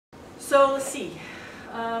So let's see.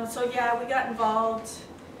 So yeah, we got involved.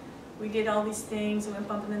 We did all these things. We went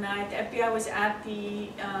bumping the night. The FBI was at the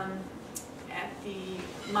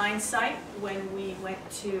mine site when we went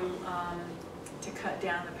to cut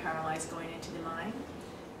down the power lines going into the mine,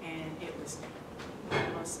 and it was one of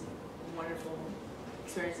the most wonderful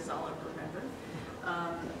experiences I'll ever remember,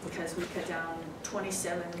 because we cut down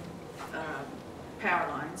 27 power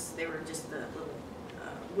lines. They were just the little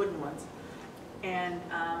wooden ones, and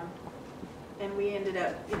we ended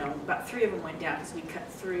up, you know, about 3 of them went down because we cut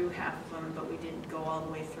through half of them, but we didn't go all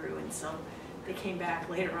the way through, and so they came back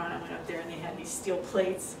later on. I went up there and they had these steel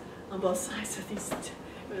plates on both sides of these.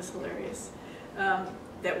 It was hilarious,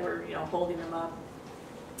 that were, you know, holding them up.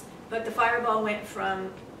 But the fireball went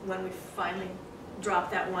from when we finally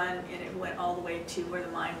dropped that one, and it went all the way to where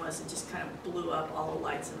the mine was and just kind of blew up all the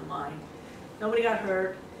lights in the mine. Nobody got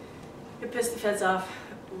hurt. It pissed the feds off,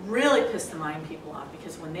 really pissed the mine people off,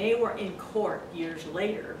 because when they were in court years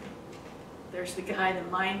later, there's the guy, the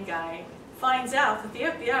mine guy, finds out that the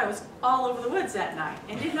FBI was all over the woods that night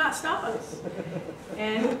and did not stop us.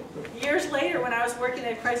 And years later, when I was working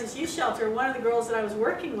at a crisis youth shelter, one of the girls that I was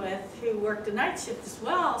working with, who worked a night shift as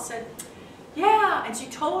well, said, yeah, and she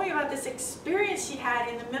told me about this experience she had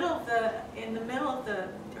in the middle of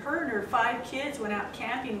her and her 5 kids went out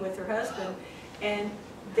camping with her husband, and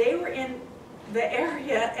they were in the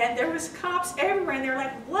area and there was cops everywhere, and they're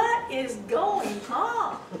like, what is going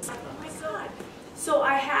on? Oh my God. So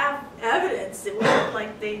I have evidence. It wasn't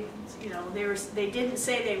like they, you know, they didn't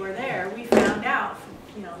say they were there. We found out,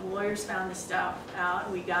 you know, lawyers found this stuff out.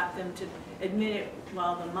 We got them to admit it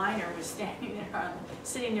while the miner was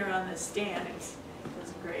sitting there on the stand. It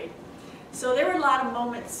was great. So there were a lot of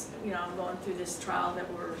moments, you know, going through this trial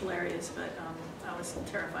that were hilarious, but I was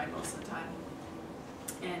terrified most of the time,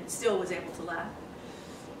 and still was able to laugh.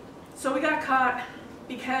 So we got caught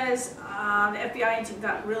because the FBI agent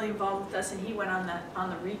got really involved with us, and he went on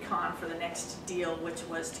the recon for the next deal, which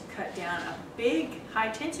was to cut down a big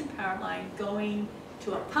high-tension power line going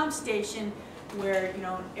to a pump station where, you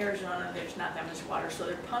know, in Arizona there's not that much water, so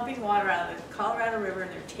they're pumping water out of the Colorado River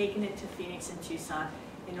and they're taking it to Phoenix and Tucson.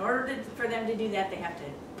 In order for them to do that, they have to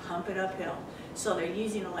pump it uphill. So they're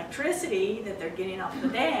using electricity that they're getting off the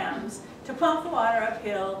dams to pump the water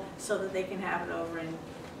uphill so that they can have it over in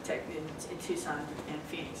Tucson and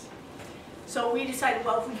Phoenix. So we decided,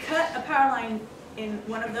 well, if we cut a power line in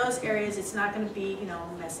one of those areas, it's not going to be, you know,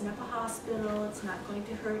 messing up a hospital. It's not going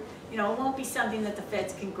to hurt. You know, it won't be something that the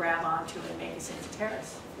feds can grab onto and make us into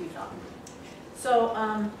terrorists, we thought. So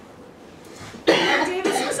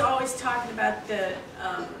Davis was always talking about there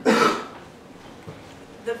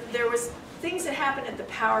was things that happened at the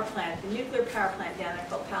power plant, the nuclear power plant down there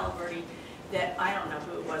called Palo Verde, that I don't know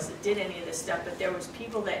who it was that did any of this stuff, but there was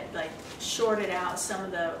people that like shorted out some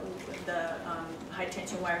of the high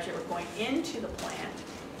tension wires that were going into the plant.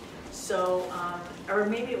 So, or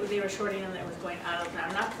maybe they were shorting them that was going out of the plant.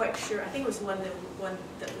 I'm not quite sure. I think it was one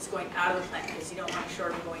that was going out of the plant, because you don't want to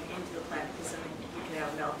short them going into the plant, because then you can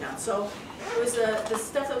have a meltdown. So it was the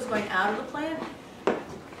stuff that was going out of the plant.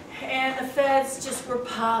 And the feds just were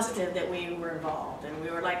positive that we were involved, and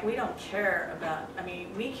we were like, we don't care about, I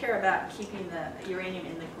mean, we care about keeping the uranium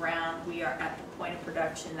in the ground. We are at the point of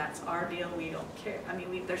production. That's our deal. We don't care. I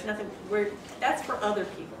mean, there's nothing, that's for other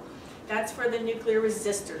people. That's for the nuclear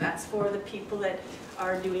resistor. That's for the people that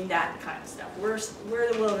are doing that kind of stuff. We're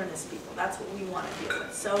the wilderness people. That's what we want to deal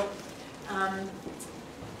with. So,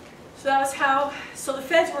 so that was how, so the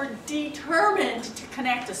feds were determined to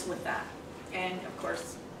connect us with that. And of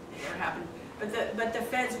course, never happened. But the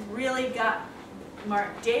feds really got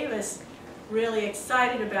Mark Davis really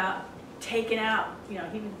excited about taking out, you know,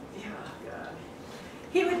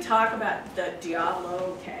 he would talk about the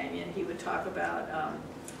Diablo Canyon. He would talk about,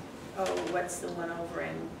 oh, what's the one over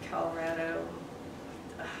in Colorado?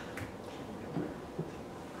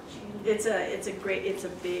 It's a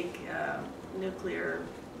big nuclear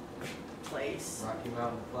place. Rocky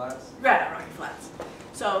Mountain Flats? Right, Rocky Flats.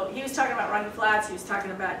 So he was talking about Rocky Flats, he was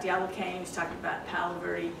talking about Diablo Canyon, he was talking about Palo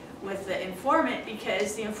Verde with the informant,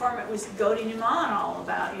 because the informant was goading him on all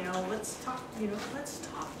about, you know, let's talk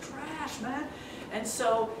trash, man. And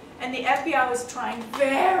so, and the FBI was trying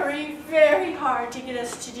very, very hard to get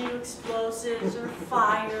us to do explosives or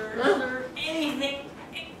fires or anything.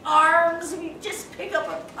 Arms, we just pick up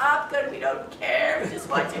a pop gun, we don't care, we just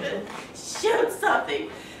want you to shoot something.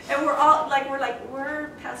 And we're all like, we're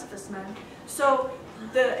pacifists, man. So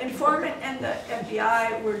the informant and the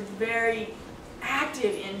FBI were very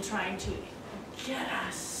active in trying to get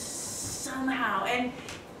us somehow. And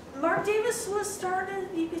Mark Davis was started,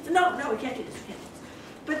 no, we can't do this, we can't do this.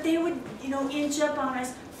 But they would, you know, inch up on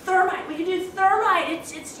us, thermite, thermite. We can do thermite.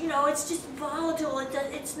 It's you know, it's just volatile.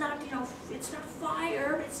 It's not, you know, it's not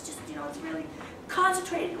fire. It's just, you know, it's really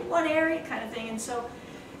concentrated in one area kind of thing. And so,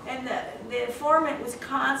 and the informant was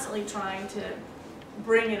constantly trying to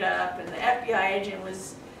bring it up, and the FBI agent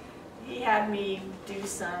was, he had me do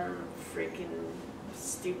some freaking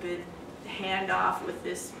stupid handoff with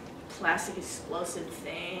this plastic explosive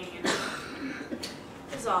thing, and it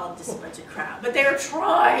was all just a bunch of crap. But they were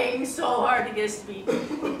trying so hard to get us to be,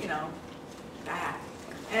 you know, bad.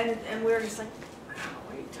 And we were just like, wow,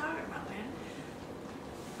 what are you talking about,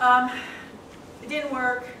 man? It didn't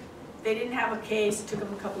work. They didn't have a case. It took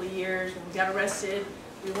them a couple of years. When we got arrested,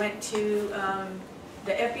 we went to,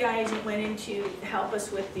 the FBI agent went in to help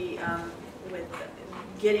us with the, with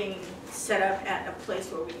getting set up at a place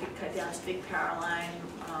where we could cut down this big power line.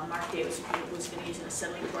 Mark Davis was going to use an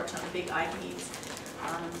acetylene torch on the big IVs.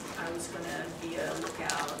 I was going to be a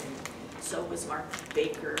lookout, and so was Mark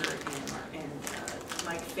Baker, and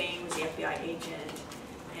Mike Fain was the FBI agent,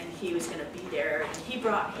 and he was going to be there. And he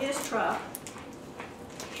brought his truck,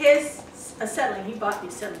 his acetylene, he bought the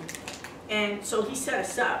acetylene. And so he set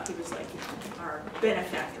us up. He was like, you know, our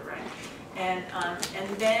benefactor, right? And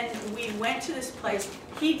then we went to this place.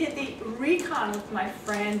 He did the recon with my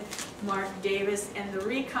friend Mark Davis, and the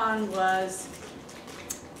recon was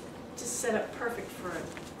just set up perfect for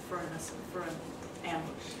an ambush.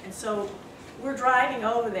 And so we're driving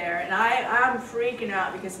over there, and I'm freaking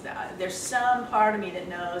out because there's some part of me that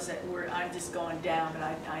knows that I'm just going down, but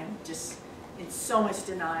I'm just in so much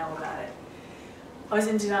denial about it. I was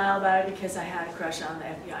in denial about it because I had a crush on the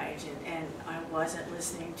FBI agent, and I wasn't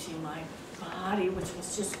listening to my body, which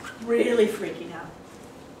was just really freaking out.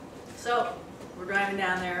 So we're driving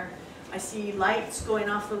down there. I see lights going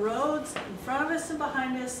off the roads in front of us and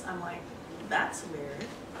behind us. I'm like, that's weird.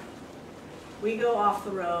 We go off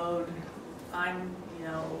the road. I'm, you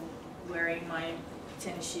know, wearing my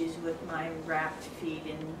tennis shoes with my wrapped feet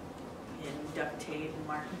in duct tape, and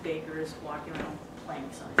Mark Baker is walking around with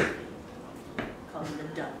planks on his feet. Called him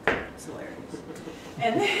the duck. It's hilarious.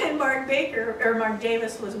 And then Mark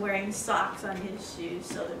Davis was wearing socks on his shoes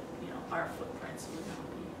so that, you know, our footprints would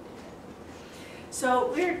not be.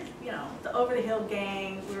 So we're, you know, the over the hill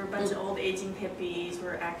gang. We were a bunch of old aging hippies.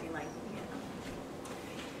 We're acting like, you know.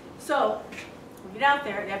 So we get out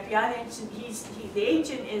there. The FBI agent, the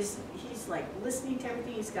agent is, he's like listening to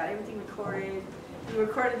everything. He's got everything recorded. We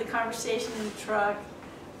recorded the conversation in the truck.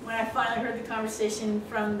 When I finally heard the conversation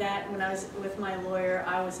from that, when I was with my lawyer,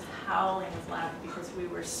 I was howling with laughter because we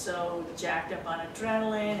were so jacked up on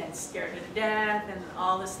adrenaline and scared to death and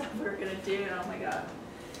all the stuff we were going to do, and oh my God.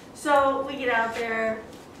 So we get out there,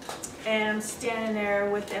 and I'm standing there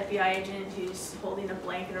with the FBI agent who's holding a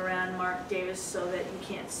blanket around Mark Davis so that you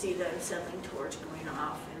can't see the acetylene torch going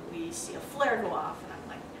off, and we see a flare go off, and I'm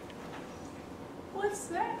like, what's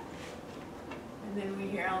that? And then we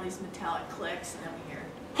hear all these metallic clicks, and then we hear,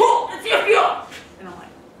 "Oh, it's the FBI!" And I'm like,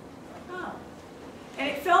 oh. And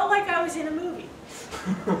it felt like I was in a movie.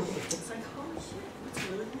 It's like, holy shit, what's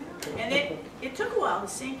really happening? And it took a while to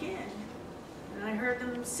sink in. And I heard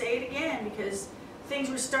them say it again because things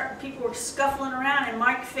were people were scuffling around, and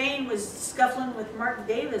Mike Fain was scuffling with Mark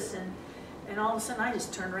Davis, and all of a sudden I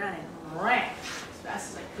just turned around and ran as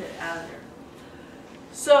fast as I could out of there.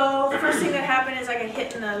 So the first thing that happened is I got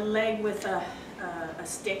hit in the leg with a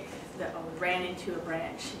stick that ran into a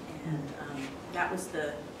branch, and that was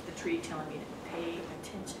the tree telling me to pay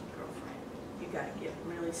attention, girlfriend. You got to get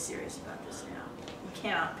really serious about this now. You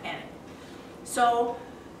cannot panic. So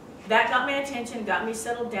that got my attention, got me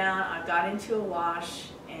settled down. I got into a wash,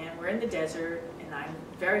 and we're in the desert, and I'm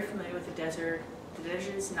very familiar with the desert. The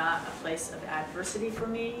desert is not a place of adversity for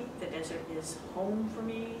me. The desert is home for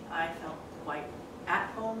me. I felt quite at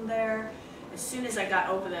home there. As soon as I got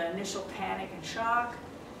over the initial panic and shock,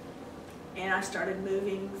 and I started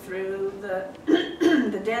moving through the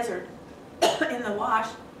the desert in the wash,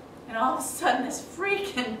 and all of a sudden this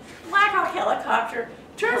freaking Blackhawk helicopter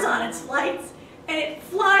turns on its lights, and it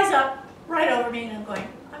flies up right over me, and I'm going,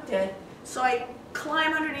 I'm dead. So I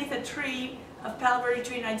climb underneath a tree, a Palo Verde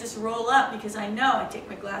tree, and I just roll up because I know, I take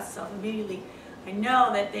my glasses off immediately, I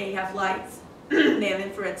know that they have lights, they have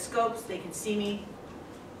infrared scopes, they can see me.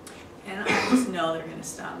 And I just know they're going to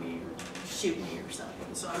stop me or shoot me or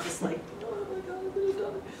something. So I'm just like, oh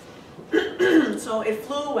my God. So it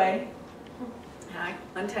flew away. And I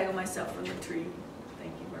untangled myself from the tree.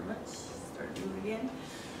 Thank you very much. Started moving again.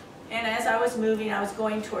 And as I was moving, I was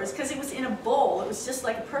going towards, because it was in a bowl. It was just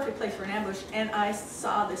like a perfect place for an ambush. And I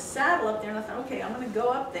saw this saddle up there, and I thought, okay, I'm going to go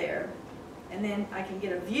up there. And then I can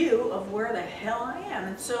get a view of where the hell I am.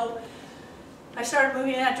 And so I started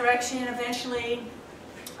moving in that direction. Eventually,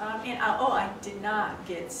 I did not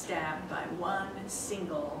get stabbed by one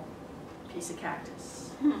single piece of cactus.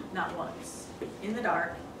 Not once. In the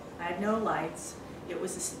dark. I had no lights. It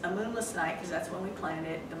was a moonless night because that's when we planned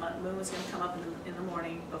it. The moon was going to come up in the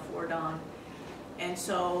morning before dawn. And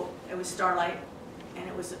so it was starlight. And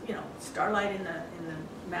it was, you know, starlight in the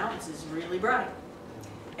mountains is really bright.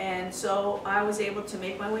 And so I was able to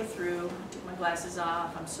make my way through. I took my glasses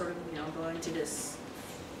off. I'm sort of, you know, going to this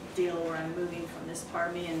deal where I'm moving from this part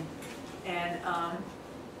of me, and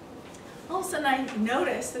all of a sudden I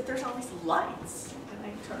noticed that there's all these lights, and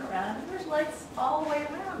I turn around and there's lights all the way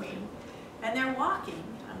around me, and they're walking.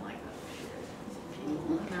 I'm like, oh shit,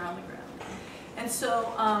 people, and they're on the ground. And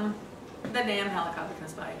so the damn helicopter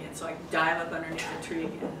comes by again, so I dive up underneath the tree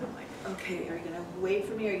again. And I'm like, okay, are you gonna wait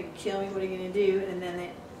for me? Are you gonna kill me? What are you gonna do? And then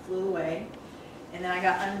it flew away, and then I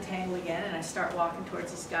got untangled again, and I start walking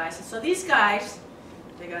towards these guys. And so these guys,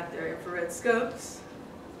 they got their infrared scopes,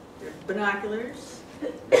 their binoculars,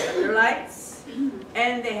 they have their lights,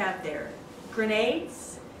 and they have their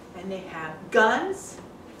grenades, and they have guns,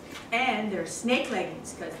 and their snake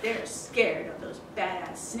leggings, because they're scared of those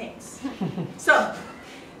badass snakes. So,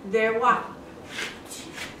 they're walking.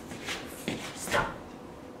 Stop.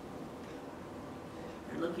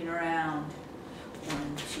 They're looking around.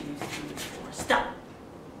 1, 2, 3, 4. Stop.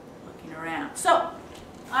 Looking around. So,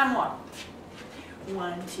 I'm walking.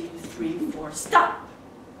 1, 2, 3, 4, stop!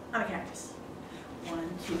 I'm a cactus. 1,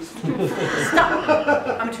 2, 3, 4, stop!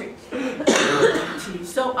 I'm a tree. 1, 2.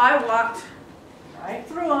 So I walked right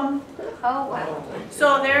through them. Oh, wow.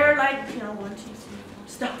 So they're like, you know, 1, 2, 3, 4,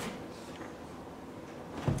 stop.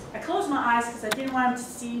 I closed my eyes because I didn't want them to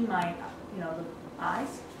see my, you know, the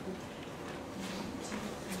eyes.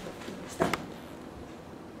 Stop.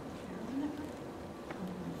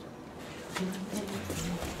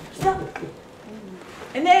 Stop.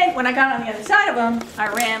 And then, when I got on the other side of them, I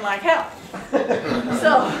ran like hell.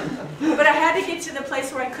 But I had to get to the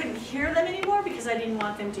place where I couldn't hear them anymore because I didn't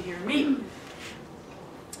want them to hear me.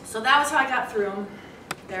 So that was how I got through them.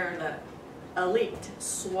 They're the elite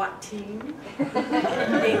SWAT team.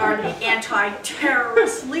 They are the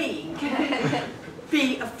anti-terrorist league.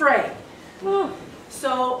 Be afraid.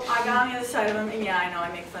 So I got on the other side of them, and yeah, I know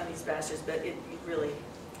I make fun of these bastards, but it really...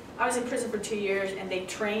 I was in prison for 2 years, and they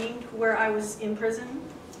trained where I was in prison,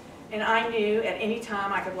 and I knew at any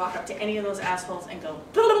time I could walk up to any of those assholes and go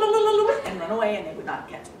and run away, and they would not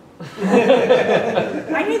catch me.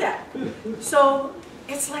 I knew that. So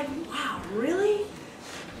it's like, wow, really?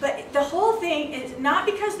 But the whole thing is not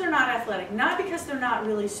because they're not athletic, not because they're not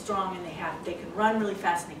really strong and they can run really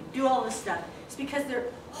fast and they can do all this stuff. It's because their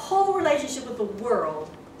whole relationship with the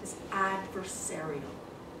world is adversarial.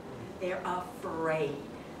 They're afraid.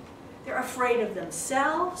 They're afraid of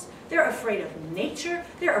themselves. They're afraid of nature.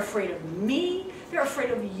 They're afraid of me. They're afraid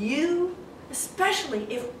of you,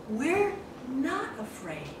 especially if we're not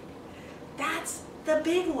afraid. That's the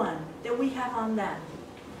big one that we have on them.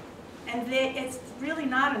 And it's really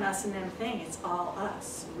not an us and them thing. It's all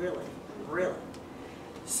us, really, really.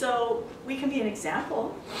 So we can be an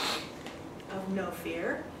example of no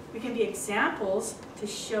fear. We can be examples to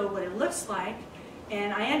show what it looks like.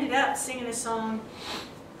 And I ended up singing a song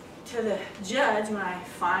to the judge when I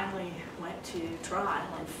finally went to trial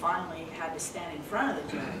and finally had to stand in front of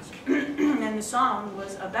the judge. And the song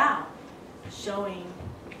was about showing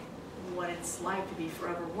what it's like to be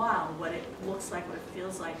forever wild, what it looks like, what it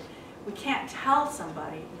feels like. We can't tell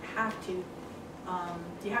somebody. You have to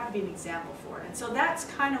be an example for it. And so that's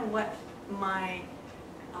kind of what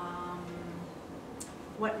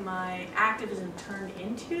my activism turned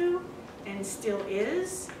into and still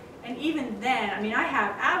is. And even then, I mean, I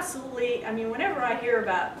have absolutely, I mean, whenever I hear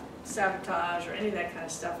about sabotage or any of that kind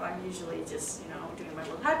of stuff, I'm usually just, you know, doing my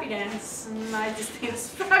little happy dance, and I just think it's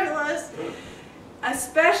fabulous.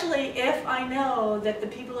 Especially if I know that the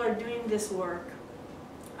people who are doing this work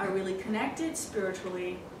are really connected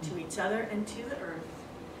spiritually to each other and to the earth,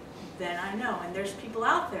 then I know. And there's people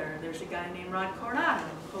out there. There's a guy named Rod Coronado,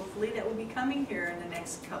 hopefully, that will be coming here in the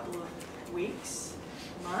next couple of weeks,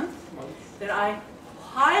 month, that I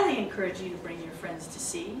highly encourage you to bring your friends to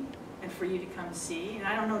see and for you to come see. And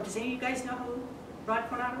I don't know, does any of you guys know who Rod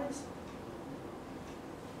Coronado is?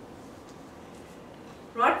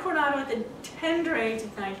 Rod Coronado, at the tender age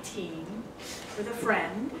of 19, with a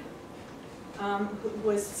friend, who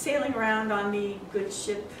was sailing around on the good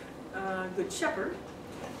ship, Good Shepherd,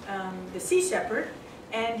 the Sea Shepherd,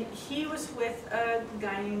 and he was with a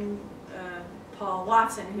guy named Paul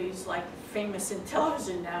Watson, who's like famous in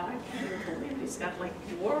television now. I can't even believe it. He's got like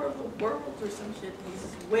War of the Worlds or some shit. He's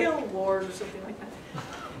Whale Wars or something like that.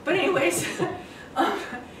 But anyways,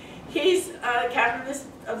 he's captain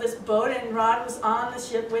of this boat, and Rod was on the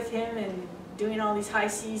ship with him and doing all these high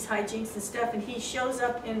seas, hijinks and stuff, and he shows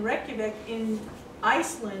up in Reykjavik in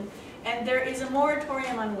Iceland, and there is a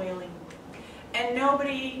moratorium on whaling. And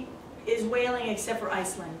nobody is whaling except for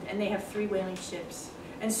Iceland, and they have 3 whaling ships.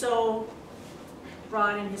 And so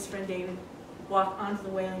Rod and his friend David walk onto the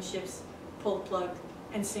whaling ships, pull the plug,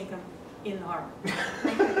 and sink them in the harbor.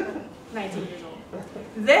 19 years old.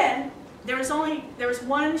 Then there was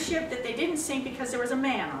one ship that they didn't sink because there was a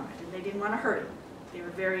man on it, and they didn't want to hurt him. They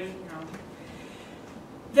were very, you know.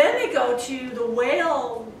 Then they go to the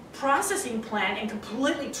whale processing plant and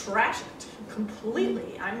completely trash it.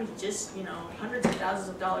 Completely. I mean, just, you know, hundreds of thousands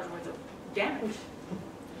of dollars worth of damage.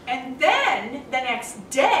 And then the next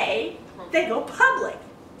day, they go public.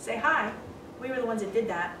 Say, hi, we were the ones that did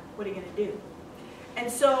that. What are you going to do?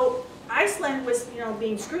 And so Iceland was, you know,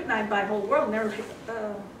 being scrutinized by the whole world, and they were like,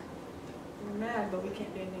 we're mad, but we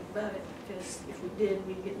can't do anything about it, because if we did,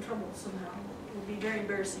 we'd get in trouble somehow. It would be very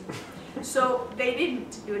embarrassing. So they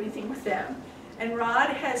didn't do anything with them. And Rod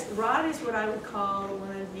is what I would call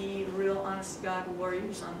one of the real honest-to-God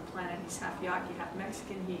warriors on the planet. He's half Yaqui, half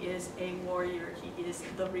Mexican. He is a warrior. He is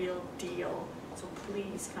the real deal. So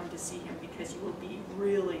please come to see him, because you will be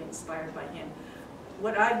really inspired by him.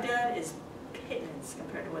 What I've done is pittance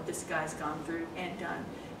compared to what this guy's gone through and done.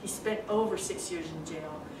 He spent over 6 years in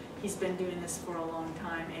jail. He's been doing this for a long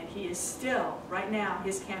time, and he is still, right now,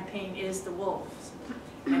 his campaign is the wolves.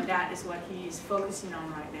 And that is what he's focusing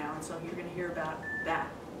on right now. And so you're going to hear about that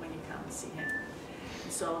when you come and see him.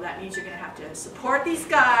 And so that means you're going to have to support these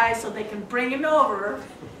guys so they can bring him over,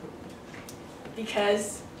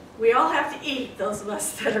 because we all have to eat, those of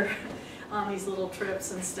us that are on these little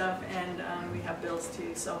trips and stuff, and we have bills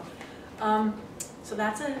too. So, so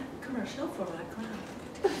that's a commercial for Red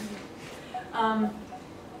Clown.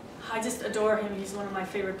 I just adore him. He's one of my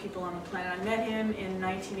favorite people on the planet. I met him in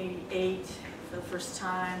 1988 for the first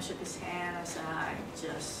time, shook his hand. I said, I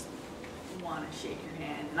just want to shake your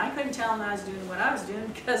hand. And I couldn't tell him I was doing what I was doing,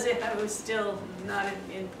 because it was still not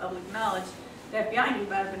in public knowledge. The FBI knew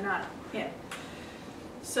about it, but not him.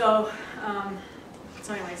 So,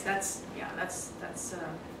 so anyways, that's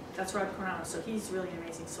Rod Coronado. So he's really an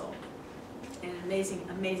amazing soul, and an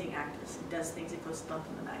amazing actress. He does things that goes bump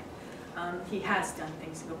in the night. He has done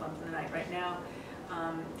things that go bump in the night. Right now,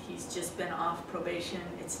 he's just been off probation.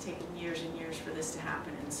 It's taken years and years for this to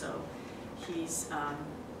happen, and so he's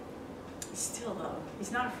still, though,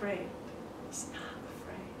 he's not afraid. He's not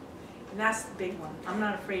afraid. And that's the big one. I'm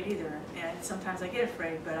not afraid either, and sometimes I get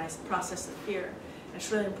afraid, but I process the fear. And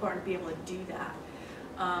it's really important to be able to do that.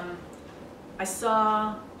 I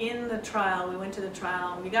saw in the trial, we went to the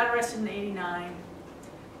trial, we got arrested in '89.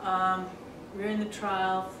 We were in the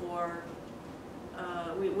trial for,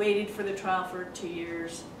 we waited for the trial for 2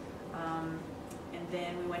 years, and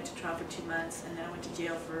then we went to trial for 2 months, and then I went to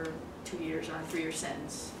jail for 2 years on a 3-year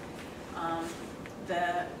sentence.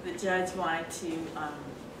 The judge wanted to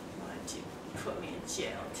put me in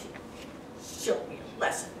jail to show me a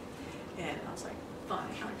lesson, and I was like,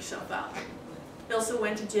 fine, count yourself out. Ilsa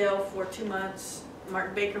went to jail for 2 months.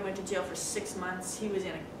 Martin Baker went to jail for 6 months. He was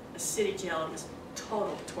in a city jail. It was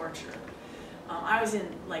total torture. I was in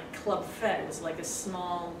like Club Fed. It was like a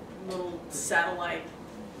small little satellite.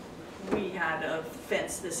 We had a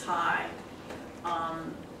fence this high.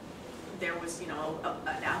 There was, you know,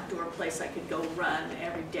 an outdoor place I could go run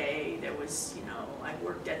every day. There was, you know, I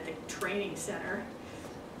worked at the training center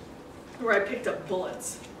where I picked up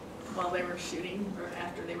bullets while they were shooting, or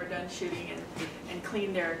after they were done shooting, and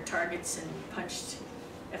cleaned their targets and punched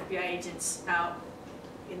FBI agents out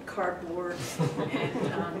in cardboard,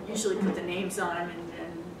 and usually put the names on them,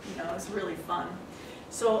 and you know, it was really fun.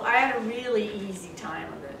 So I had a really easy time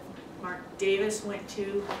with it. Mark Davis went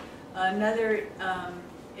to another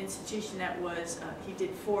institution that was, he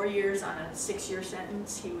did 4 years on a 6-year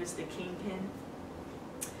sentence. He was the kingpin.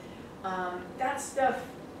 That stuff,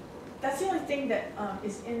 that's the only thing that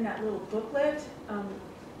is in that little booklet.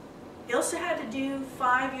 Ilsa had to do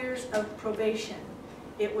 5 years of probation.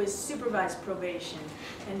 It was supervised probation,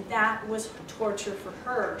 and that was torture for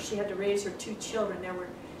her. She had to raise her 2 children. There were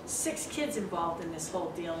 6 kids involved in this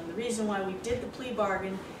whole deal, and the reason why we did the plea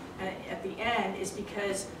bargain at the end is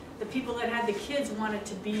because the people that had the kids wanted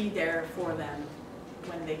to be there for them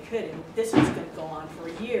when they could, and this was going to go on for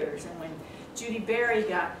years. And when Judy Berry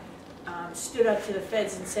got stood up to the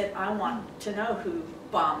feds and said, I want to know who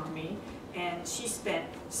bombed me, and she spent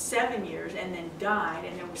 7 years and then died,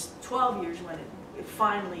 and there was 12 years when it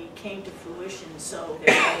finally came to fruition. So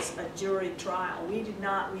there was a jury trial. We did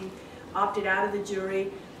not, we opted out of the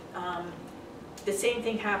jury. The same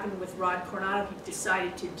thing happened with Rod Coronado. He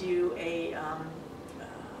decided to do a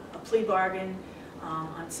plea bargain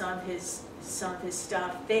on some of his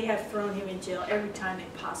stuff. They have thrown him in jail every time they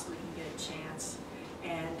possibly can get a chance,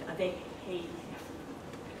 and they hate him.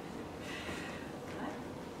 But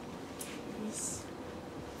he's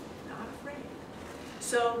not afraid.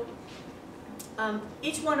 So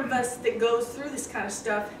each one of us that goes through this kind of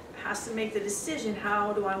stuff has to make the decision,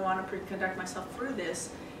 how do I want to conduct myself through this?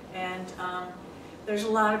 And there's a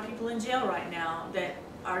lot of people in jail right now that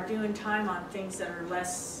are doing time on things that are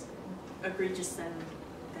less egregious than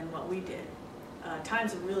what we did.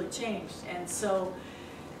 Times have really changed, and so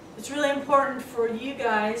it's really important for you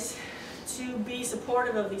guys to be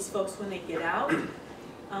supportive of these folks when they get out.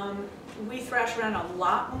 We thrash around a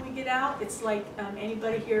lot when we get out. It's like,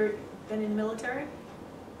 anybody here been in the military?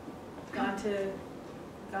 Gone to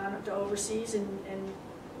overseas and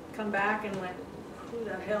come back and went, who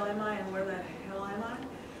the hell am I and where the hell am I?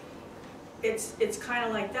 It's kind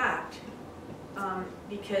of like that,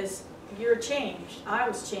 because you're changed. I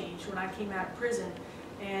was changed when I came out of prison,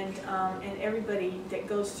 and everybody that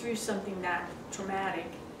goes through something that traumatic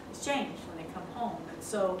is changed when they come home. And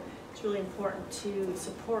so it's really important to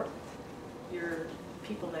support your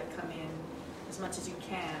people that come in as much as you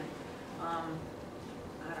can. I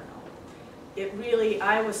don't know. It really,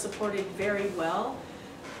 I was supported very well.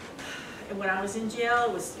 And when I was in jail,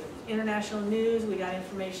 it was international news. We got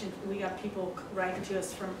information. We got people writing to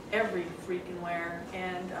us from every freaking where,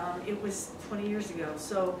 and it was 20 years ago.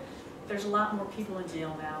 So there's a lot more people in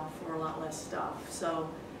jail now for a lot less stuff. So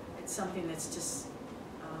it's something that's just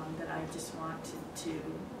that I just want to, you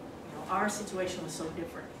know, our situation was so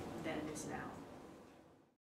different than it is now.